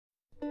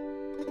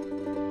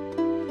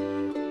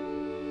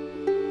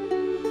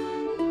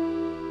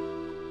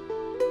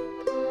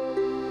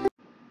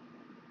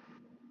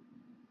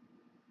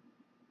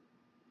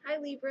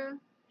Libra,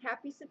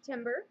 happy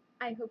September.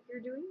 I hope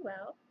you're doing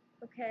well.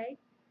 Okay.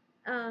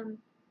 Um,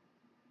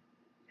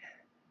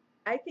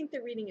 I think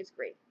the reading is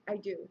great. I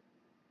do.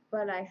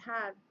 But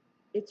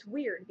it's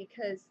weird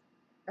because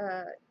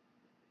uh,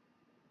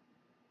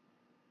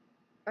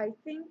 I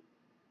think,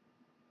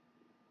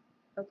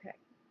 okay,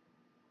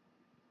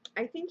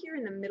 I think you're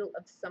in the middle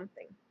of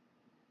something,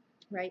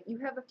 right? You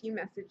have a few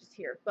messages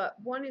here, but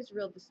one is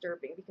real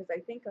disturbing because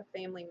I think a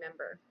family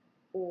member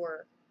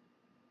or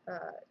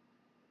uh,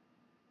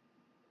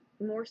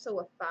 more so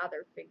a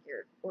father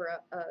figure or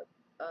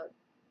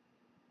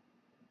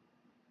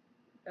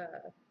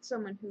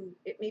someone who,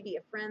 it may be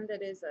a friend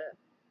that is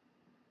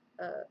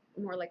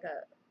more like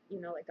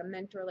like a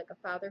mentor, like a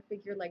father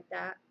figure, like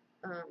that,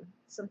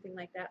 something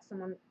like that.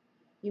 Someone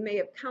you may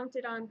have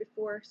counted on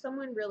before.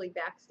 Someone really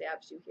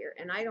backstabs you here,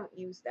 and I don't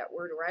use that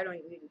word, or I don't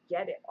even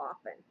get it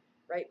often,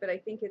 right? But I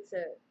think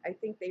I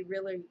think they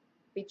really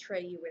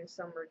betray you in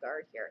some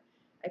regard here.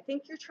 I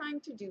think you're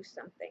trying to do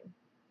something.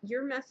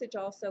 Your message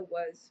also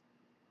was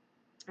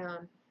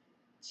um,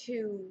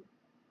 to,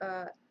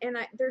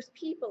 there's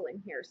people in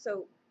here,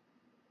 so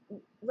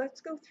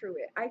let's go through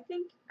it. I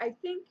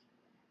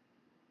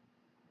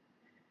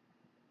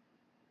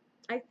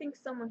think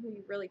someone who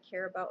you really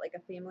care about, like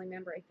a family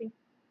member,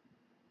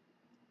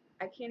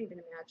 I can't even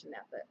imagine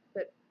that,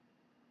 but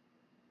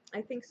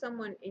I think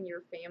someone in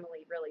your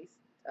family really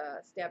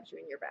stabs you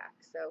in your back.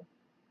 So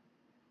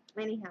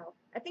anyhow,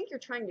 I think you're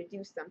trying to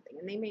do something,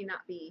 and they may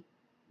not be,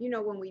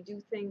 when we do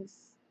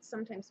things,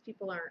 sometimes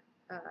people aren't,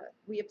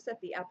 we upset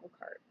the apple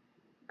cart.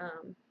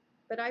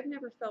 But I've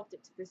never felt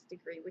it to this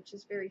degree, which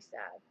is very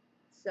sad.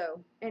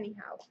 So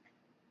anyhow,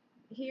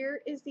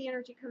 here is the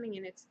energy coming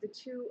in. It's the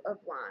Two of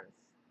Wands.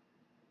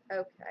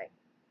 Okay.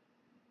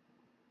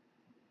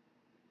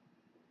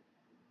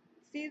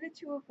 See the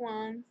Two of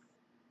Wands?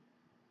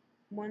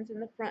 One's in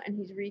the front and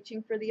he's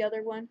reaching for the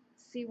other one.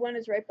 See, one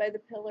is right by the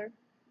pillar.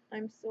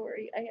 I'm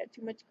sorry, I had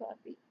too much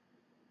coffee.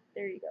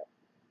 There you go.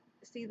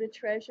 See the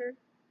treasure?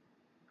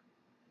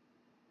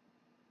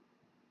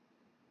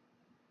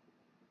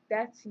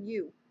 That's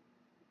you.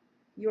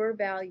 Your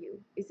value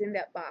is in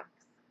that box.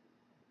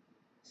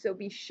 So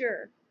be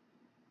sure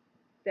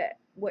that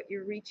what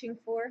you're reaching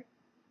for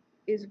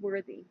is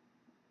worthy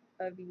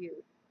of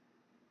you.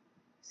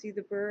 See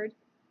the bird?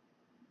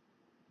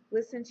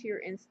 Listen to your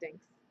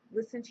instincts.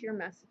 Listen to your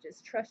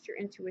messages. Trust your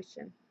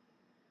intuition.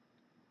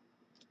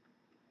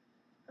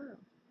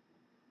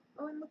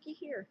 Oh, and looky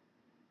here.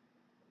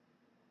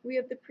 We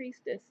have the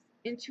priestess.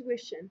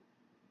 Intuition.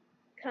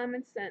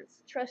 Common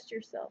sense. Trust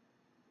yourself.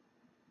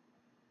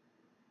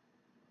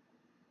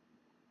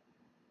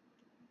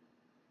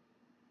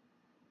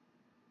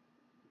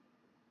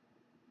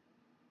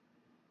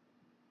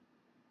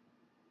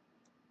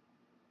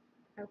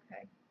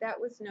 Okay,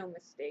 that was no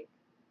mistake.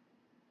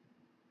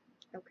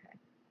 Okay.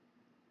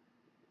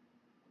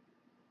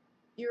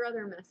 Your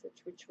other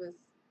message, which was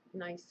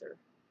nicer.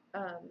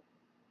 Um,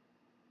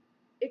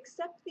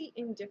 accept the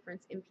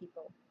indifference in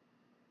people.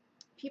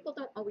 People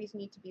don't always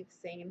need to be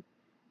the same.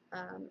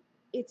 Um,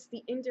 it's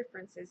the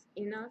indifferences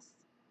in us,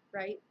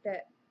 right,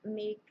 that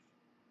make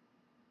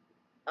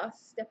us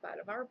step out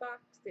of our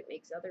box. That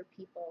makes other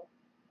people.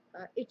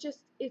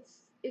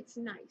 It's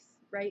nice,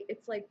 right?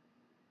 It's like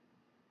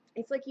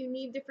you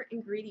need different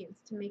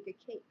ingredients to make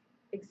a cake.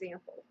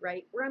 Example,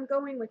 right? Where I'm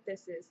going with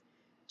this is,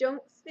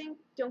 don't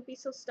be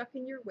so stuck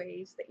in your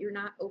ways that you're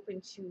not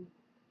open to.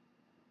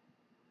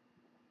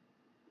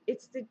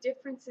 It's the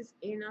differences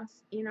in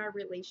us, in our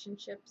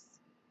relationships,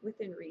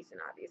 within reason,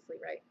 obviously,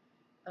 right?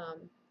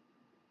 Um,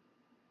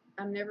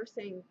 I'm never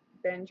saying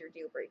bend your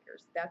deal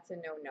breakers. That's a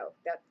no-no.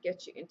 That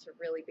gets you into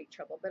really big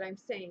trouble. But I'm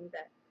saying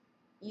that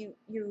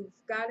you've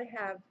got to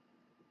have.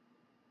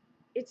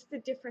 It's the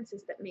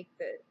differences that make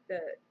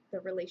the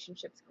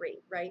relationships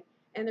great, right?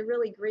 And the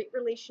really great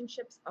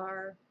relationships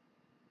are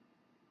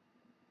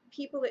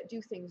people that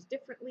do things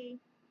differently.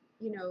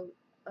 You know,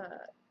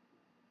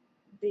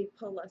 they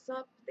pull us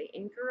up, they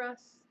anchor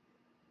us,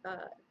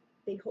 uh,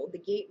 they hold the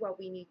gate while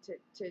we need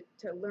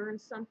to learn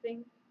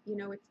something.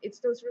 It's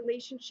those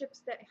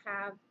relationships that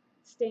have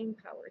staying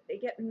power. They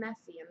get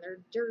messy and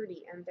they're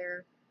dirty and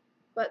they're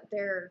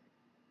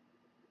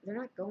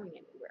not going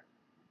anywhere,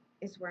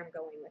 is where I'm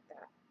going with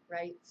that,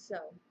 right? So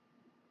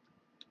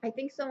I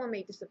think someone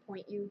may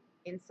disappoint you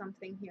in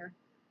something here.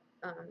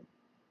 Um,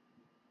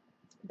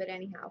 but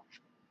anyhow,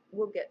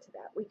 we'll get to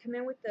that. We come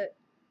in with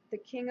the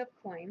King of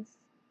Coins.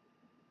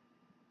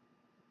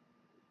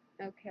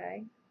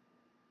 Okay.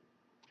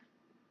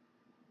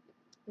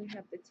 We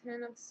have the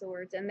Ten of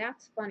Swords, and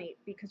that's funny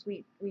because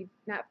we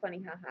not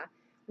funny, haha.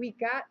 We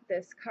got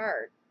this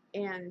card,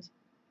 and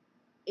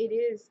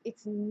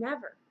it's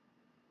never,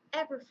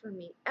 ever for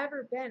me,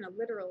 ever been a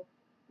literal,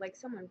 like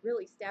someone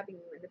really stabbing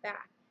you in the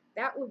back.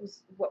 That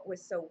was what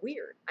was so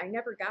weird. I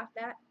never got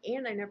that,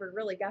 and I never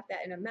really got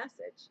that in a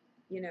message,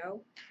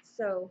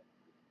 So,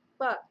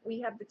 but we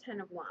have the Ten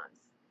of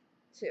Wands,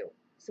 too.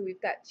 So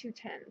we've got two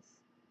tens.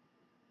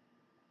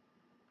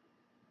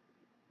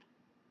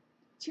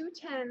 Two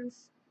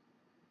tens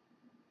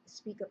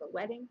speak of a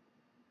wedding,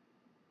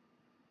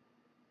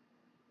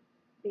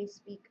 They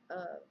speak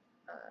of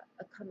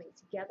a coming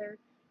together.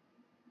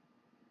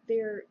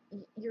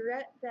 You're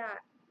at that,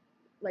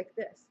 like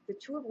this. The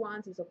Two of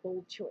Wands is a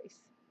bold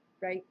choice,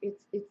 right?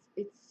 It's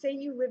say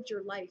you lived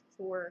your life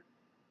for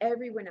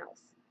everyone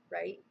else,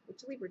 right?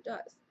 Which Libra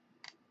does,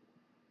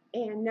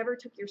 and never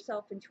took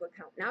yourself into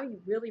account. Now you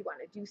really want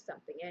to do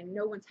something, and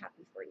no one's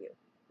happy for you,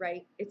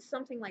 right? It's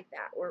something like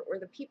that, or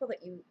the people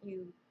that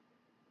you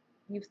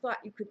thought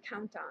you could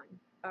count on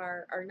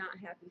are not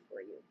happy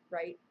for you,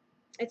 right?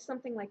 It's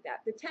something like that.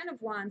 The Ten of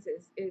Wands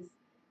is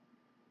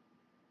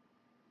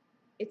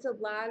it's a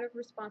lot of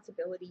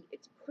responsibility.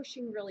 It's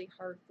pushing really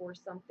hard for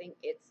something.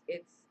 It's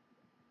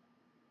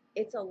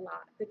a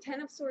lot. The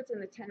Ten of Swords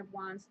and the Ten of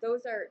Wands,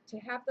 those are, to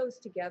have those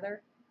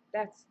together,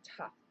 that's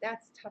tough.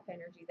 That's tough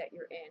energy that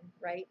you're in,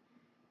 right?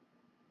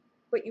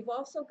 But you've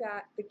also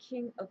got the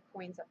King of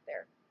Coins up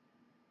there.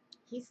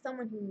 He's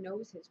someone who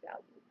knows his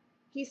value.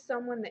 He's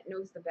someone that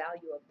knows the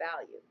value of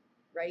value,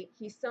 right?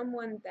 He's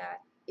someone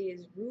that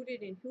is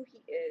rooted in who he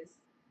is.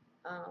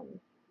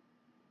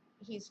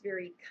 He's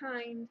very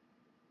kind,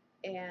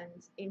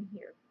 and in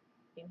here,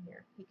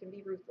 he can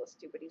be ruthless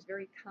too, but he's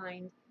very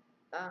kind,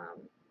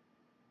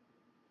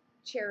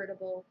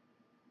 charitable,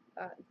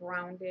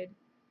 grounded.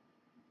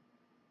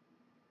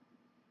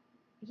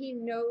 He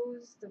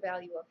knows the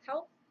value of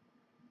health.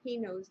 He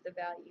knows the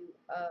value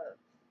of,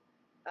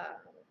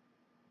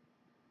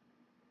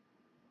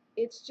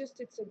 it's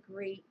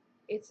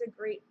a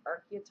great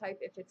archetype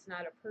if it's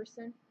not a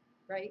person,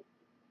 right?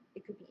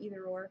 It could be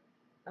either or.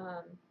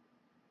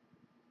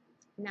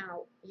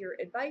 Now, your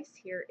advice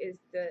here is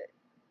the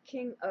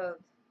King of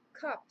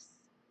Cups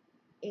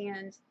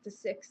and the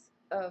Six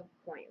of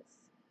Coins.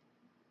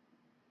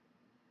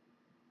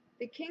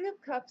 The King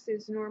of Cups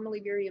is normally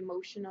very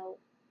emotional.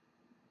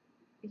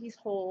 He's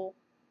whole.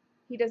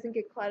 He doesn't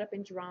get caught up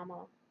in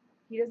drama.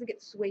 He doesn't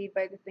get swayed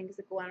by the things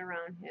that go on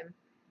around him.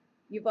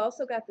 You've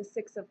also got the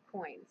Six of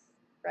Coins,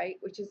 right,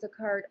 which is a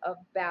card of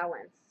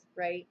balance,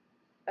 right?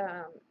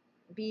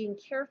 Being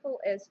careful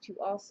as to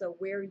also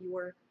where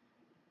you're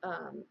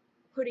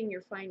putting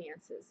your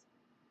finances.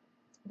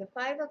 The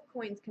Five of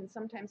Coins can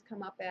sometimes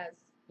come up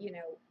as,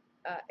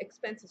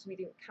 expenses we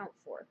didn't count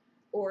for,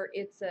 or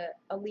it's a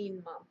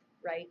lean month,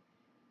 right?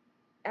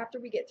 After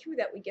we get through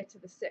that, we get to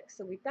the Six.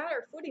 So we've got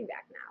our footing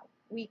back now.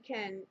 We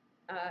can,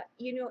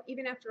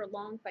 even after a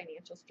long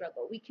financial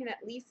struggle, we can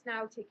at least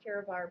now take care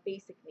of our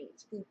basic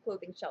needs, food,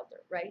 clothing, shelter,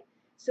 right?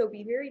 So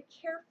be very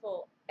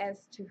careful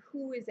as to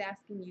who is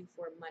asking you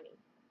for money,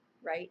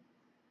 right?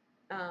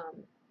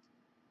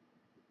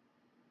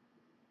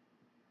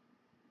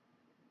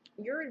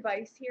 Your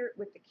advice here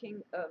with the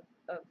King of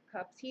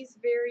Cups, he's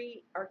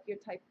very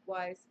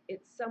archetype-wise.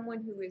 It's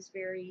someone who is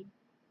very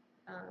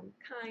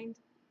kind,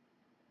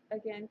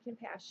 again,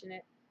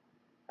 compassionate,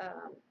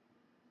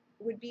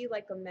 would be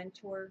like a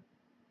mentor.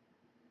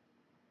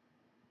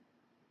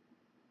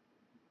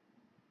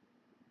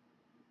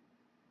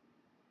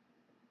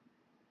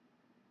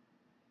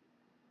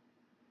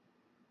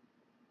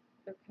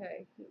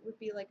 Okay, he would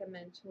be like a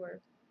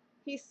mentor.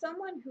 He's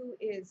someone who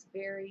is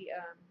very,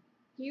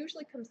 he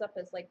usually comes up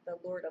as like the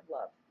Lord of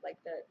Love, like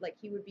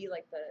he would be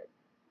like the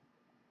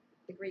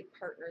great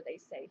partner they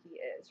say he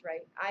is,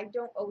 right? I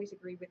don't always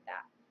agree with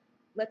that.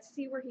 Let's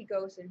see where he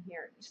goes in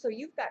here. So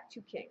you've got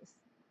two kings,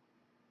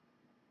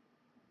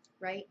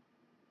 right?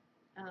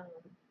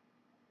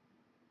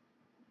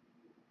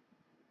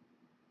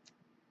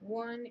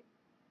 One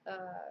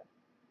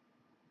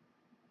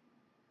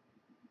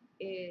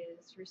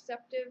is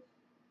receptive,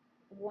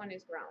 one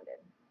is grounded,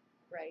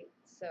 right?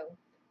 So,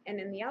 and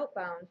in the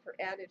outbound for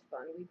added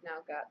fun, we've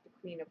now got the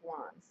Queen of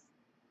Wands,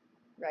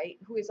 right?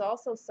 Who is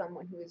also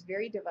someone who is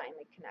very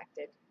divinely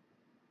connected,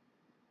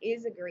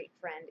 is a great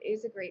friend,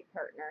 is a great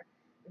partner,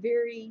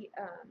 very,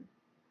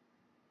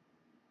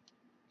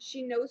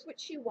 she knows what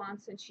she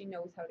wants and she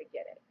knows how to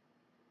get it.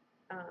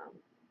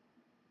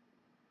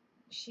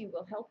 She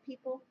will help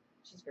people.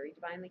 She's very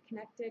divinely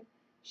connected.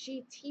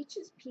 She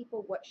teaches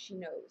people what she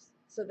knows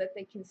so that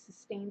they can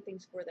sustain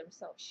things for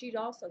themselves. She'd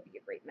also be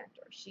a great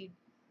mentor.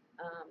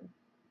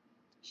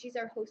 She's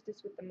our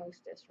hostess with the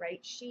mostest, right?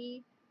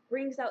 She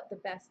brings out the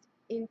best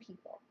in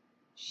people.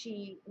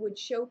 She would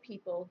show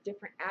people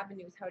different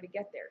avenues how to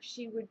get there.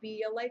 She would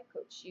be a life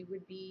coach. She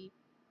would be,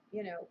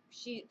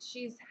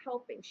 she's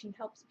helping. She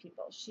helps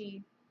people.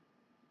 She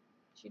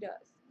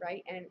does,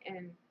 right?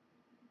 And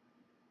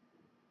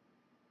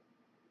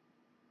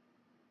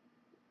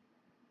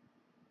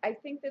I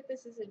think that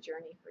this is a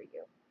journey for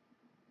you.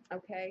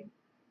 Okay?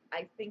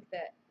 I think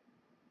that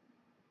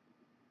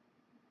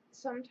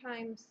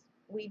sometimes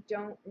we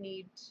don't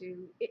need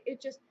to,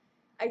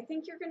 I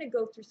think you're going to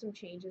go through some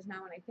changes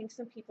now, and I think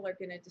some people are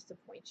going to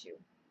disappoint you,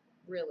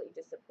 really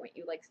disappoint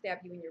you, like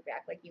stab you in your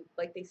back,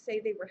 like they say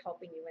they were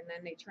helping you, and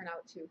then they turn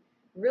out to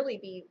really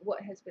be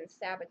what has been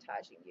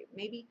sabotaging you.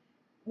 Maybe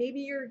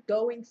you're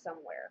going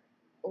somewhere,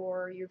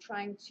 or you're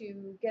trying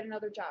to get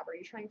another job, or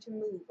you're trying to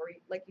move, or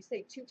like you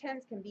say, 2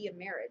 10s can be a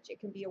marriage, it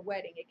can be a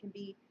wedding, it can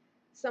be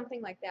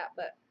something like that,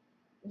 but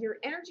your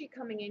energy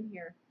coming in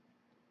here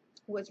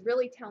was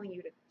really telling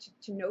you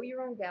to know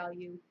your own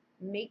value,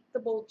 make the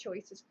bold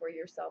choices for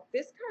yourself.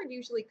 This card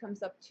usually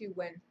comes up too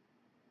when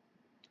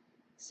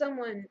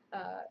someone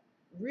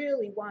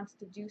really wants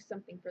to do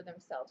something for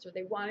themselves, or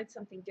they wanted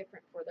something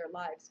different for their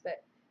lives,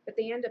 but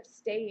they end up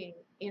staying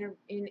in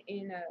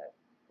a,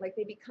 like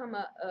they become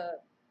a,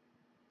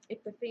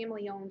 if the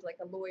family owned like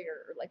a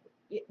lawyer, or like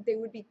they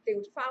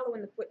would follow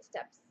in the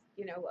footsteps,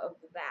 you know, of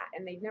that,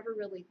 and they never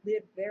really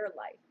lived their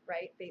life,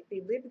 right?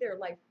 They live their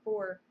life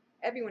for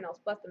everyone else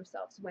but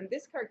themselves. When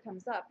this card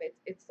comes up,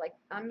 it's like,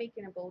 I'm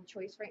making a bold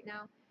choice right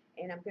now,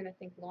 and I'm going to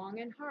think long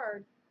and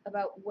hard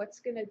about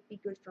what's going to be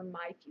good for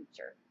my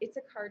future. It's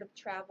a card of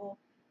travel.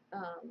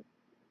 Um,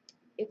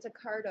 it's a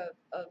card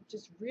of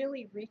just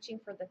really reaching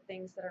for the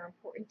things that are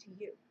important to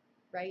you,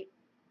 right?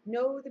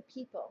 Know the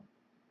people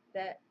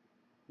that,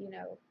 you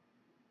know,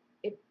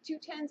 if two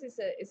tens is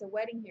a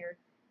wedding here,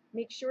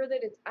 make sure that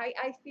it's,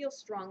 I feel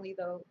strongly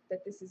though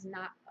that this is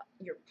not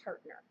your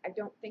partner. I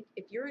don't think,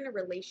 if you're in a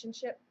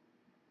relationship,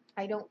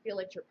 I don't feel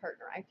it's your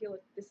partner. I feel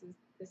this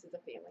is a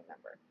family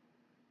member.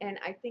 And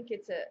I think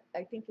it's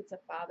a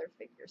father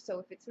figure. So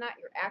if it's not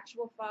your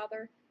actual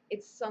father,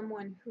 it's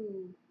someone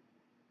who,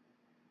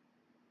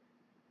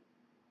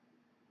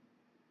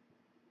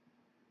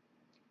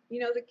 you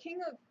know, the King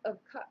of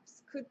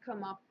Cups could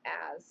come up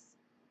as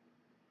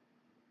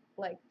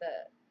like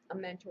a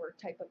mentor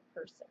type of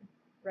person,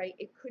 right?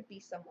 It could be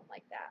someone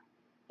like that.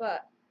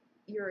 But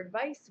your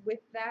advice with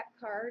that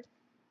card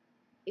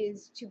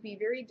is to be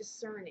very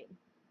discerning,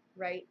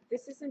 right?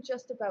 This isn't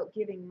just about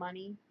giving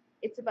money,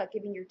 it's about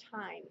giving your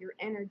time, your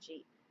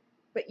energy.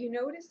 But you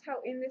notice how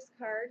in this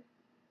card,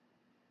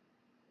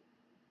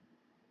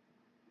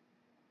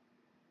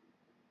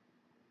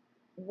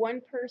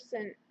 one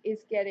person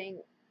is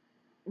getting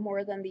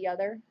more than the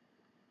other.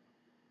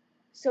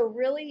 So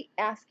really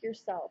ask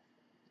yourself,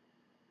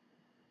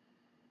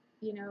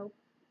 you know,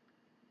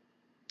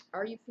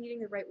 are you feeding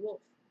the right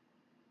wolf,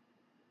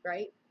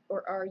 right?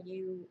 Or are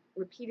you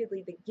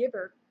repeatedly the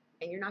giver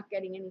and you're not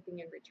getting anything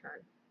in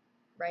return,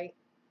 right?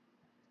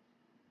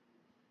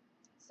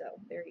 So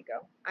there you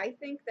go. I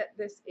think that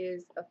this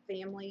is a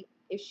family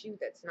issue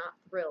that's not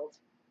thrilled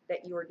that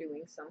you're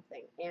doing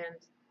something.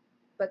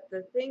 But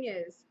the thing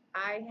is,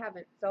 I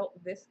haven't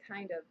felt this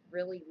kind of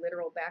really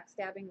literal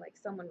backstabbing, like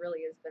someone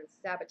really has been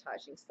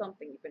sabotaging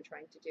something you've been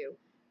trying to do,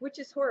 which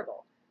is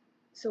horrible.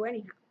 So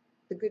anyhow,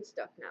 the good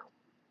stuff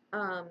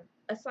now.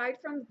 Aside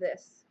from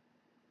this,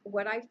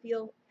 what I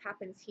feel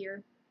happens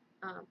here,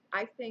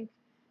 I think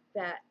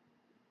that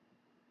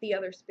the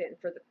other spin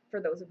for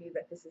those of you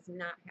that this is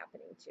not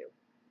happening to.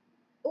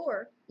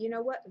 Or, you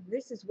know what,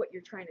 this is what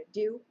you're trying to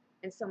do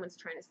and someone's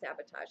trying to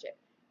sabotage it.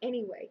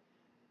 Anyway,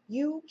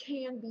 you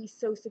can be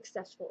so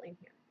successful in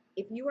here.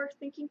 If you are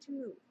thinking to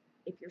move,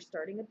 if you're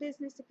starting a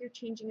business, if you're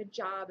changing a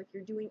job, if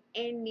you're doing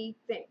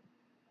anything,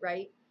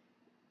 right?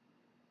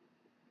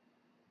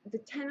 The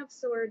Ten of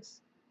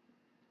Swords,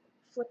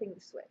 flipping the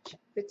switch.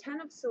 The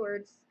Ten of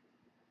Swords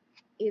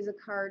is a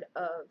card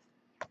of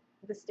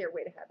the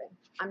stairway to heaven.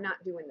 I'm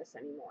not doing this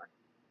anymore.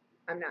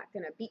 I'm not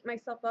going to beat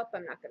myself up.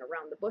 I'm not going to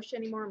round the bush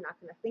anymore. I'm not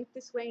going to think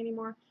this way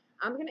anymore.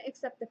 I'm going to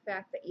accept the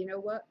fact that, you know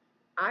what?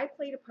 I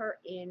played a part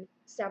in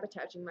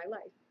sabotaging my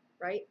life,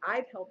 right?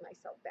 I've held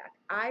myself back.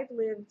 I've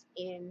lived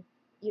in,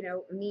 you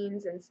know,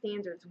 means and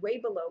standards way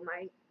below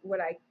my what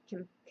I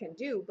can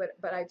do,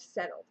 but I've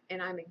settled.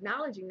 And I'm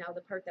acknowledging now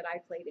the part that I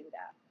played in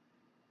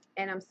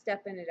that. And I'm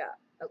stepping it up,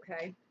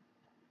 okay?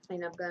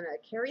 And I'm going to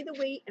carry the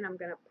weight and I'm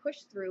going to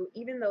push through,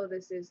 even though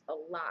this is a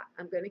lot.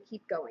 I'm going to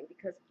keep going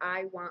because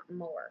I want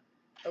more,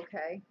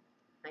 okay?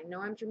 I know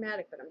I'm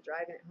dramatic, but I'm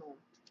driving it home.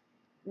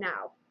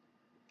 Now,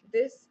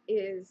 this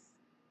is,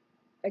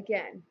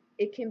 again,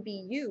 it can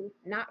be you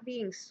not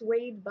being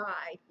swayed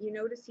by, you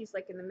notice he's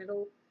like in the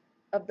middle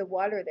of the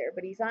water there,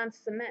 but he's on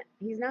cement.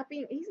 He's not,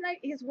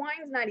 his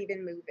wine's not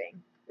even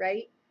moving,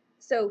 right?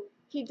 So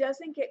he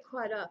doesn't get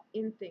caught up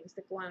in things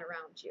that go on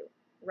around you,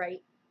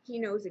 right? He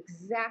knows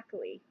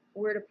exactly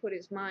where to put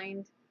his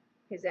mind,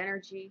 his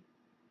energy,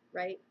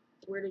 right?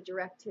 Where to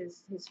direct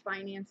his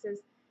finances.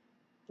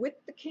 With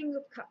the King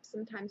of Cups,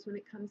 sometimes when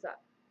it comes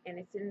up, and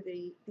it's in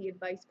the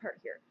advice part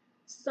here,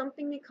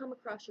 something may come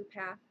across your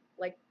path,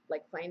 like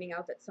finding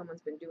out that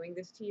someone's been doing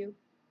this to you.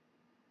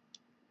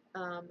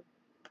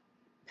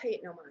 Pay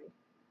it no mind.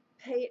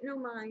 Pay it no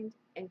mind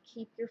and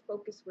keep your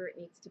focus where it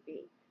needs to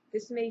be.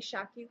 This may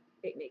shock you.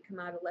 It may come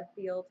out of left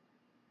field.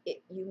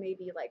 You may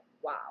be like,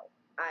 wow,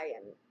 I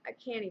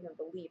can't even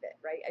believe it,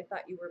 right? I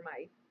thought you were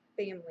my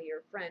family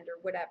or friend or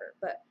whatever.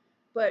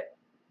 But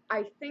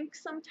I think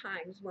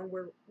sometimes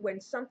when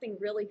something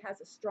really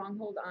has a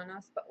stronghold on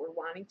us, but we're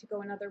wanting to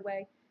go another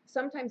way,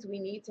 sometimes we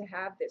need to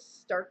have this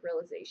stark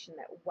realization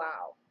that,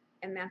 wow,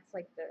 and that's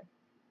like the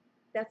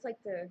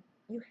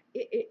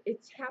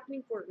it's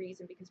happening for a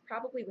reason, because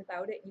probably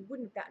without it you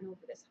wouldn't have gotten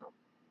over this hump,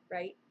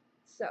 right?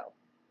 So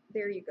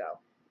there you go.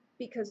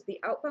 Because the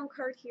outbound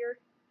card here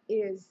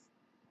is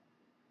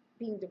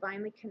being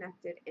divinely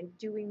connected and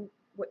doing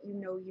what you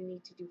know you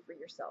need to do for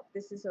yourself.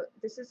 This is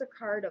a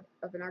card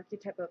of an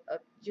archetype of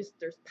just,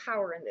 there's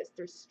power in this,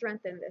 there's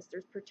strength in this,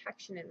 there's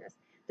protection in this,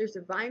 there's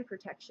divine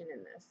protection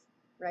in this,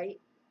 right?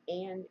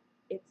 And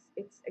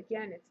it's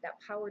again, it's that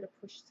power to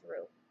push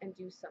through and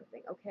do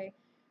something, okay?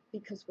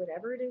 Because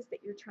whatever it is that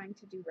you're trying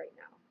to do right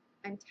now,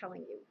 I'm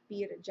telling you,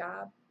 be it a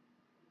job,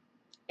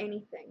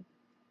 anything,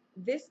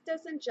 this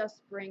doesn't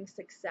just bring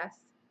success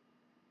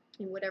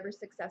in whatever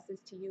success is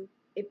to you,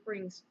 it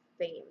brings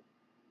fame.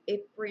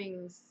 It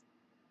brings,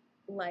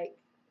 like,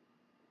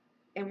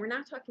 and we're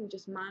not talking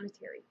just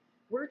monetary.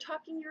 We're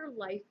talking your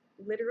life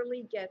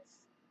literally gets,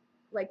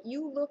 like,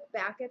 you look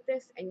back at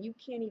this and you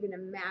can't even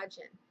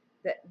imagine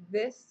that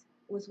this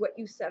was what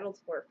you settled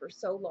for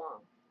so long.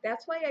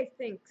 That's why I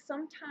think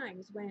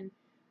sometimes when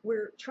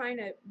we're trying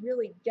to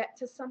really get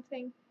to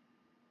something,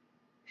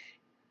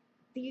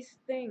 these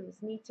things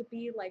need to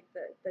be like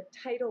the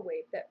tidal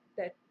wave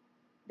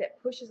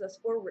that pushes us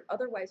forward.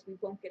 Otherwise, we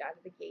won't get out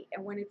of the gate.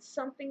 And when it's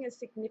something as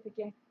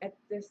significant as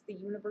this, the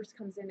universe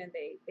comes in and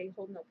they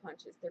hold no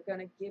punches. They're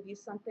going to give you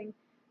something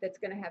that's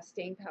going to have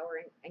staying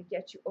power and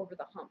get you over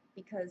the hump.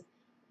 Because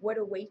what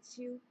awaits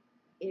you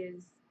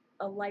is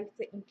a life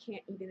that you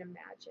can't even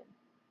imagine.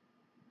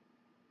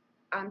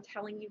 I'm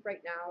telling you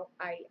right now,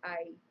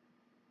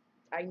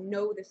 I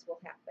know this will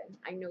happen.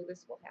 I know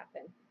this will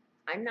happen.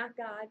 I'm not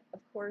God, of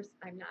course.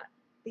 I'm not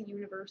the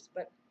universe,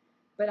 but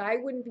I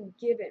wouldn't be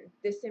given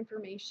this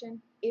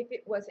information if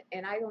it wasn't,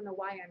 and I don't know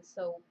why I'm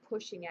so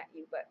pushing at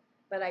you,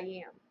 but I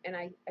am, and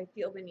I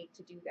feel the need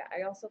to do that.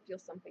 I also feel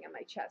something on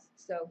my chest.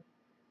 So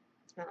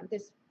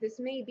this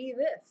may be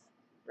this,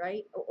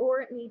 right?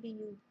 Or it may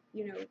be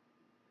you know,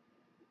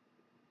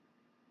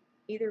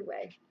 either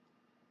way,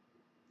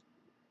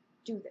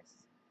 do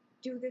this.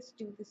 Do this,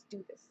 do this,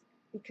 do this.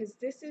 Because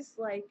this is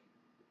like,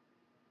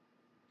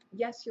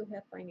 yes, you'll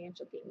have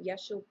financial gain.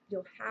 Yes,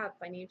 you'll have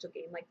financial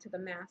gain, like to the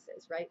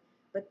masses, right?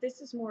 But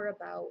this is more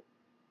about,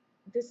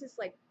 this is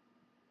like,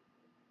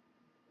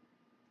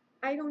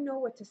 I don't know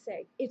what to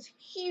say. It's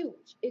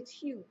huge. It's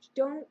huge.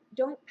 Don't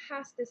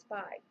pass this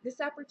by. This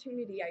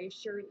opportunity, I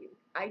assure you,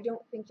 I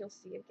don't think you'll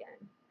see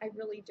again. I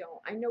really don't.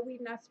 I know we're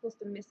not supposed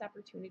to miss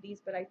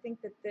opportunities, but I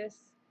think that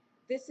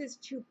this is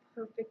too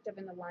perfect of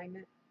an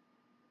alignment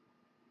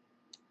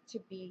to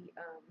be,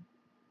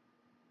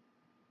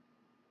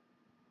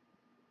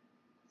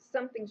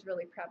 something's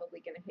really probably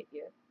going to hit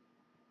you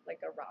like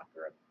a rock,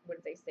 or what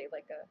do they say,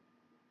 like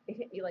it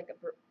hit you like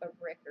a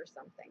brick or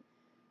something.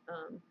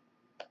 Um,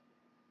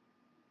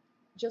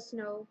 just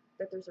know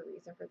that there's a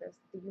reason for this.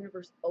 The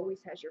universe always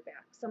has your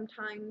back.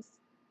 Sometimes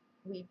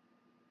we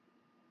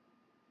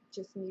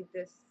just need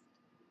this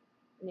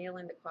nail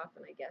in the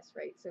coffin, I guess,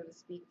 right, so to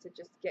speak, to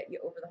just get you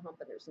over the hump,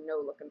 and there's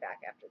no looking back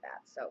after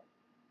that. So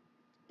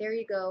there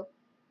you go.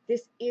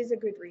 This is a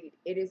good read.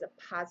 It is a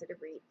positive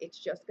read. It's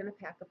just going to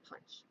pack a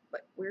punch.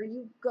 But where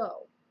you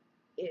go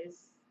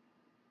is,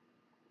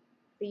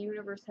 the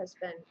universe has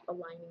been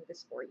aligning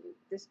this for you.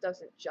 This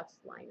doesn't just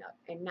line up.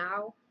 And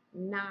now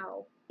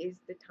is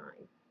the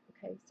time.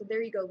 Okay, so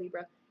there you go,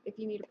 Libra. If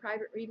you need a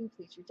private reading,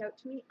 please reach out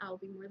to me. I'll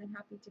be more than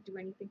happy to do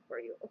anything for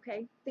you.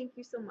 Okay, thank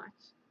you so much.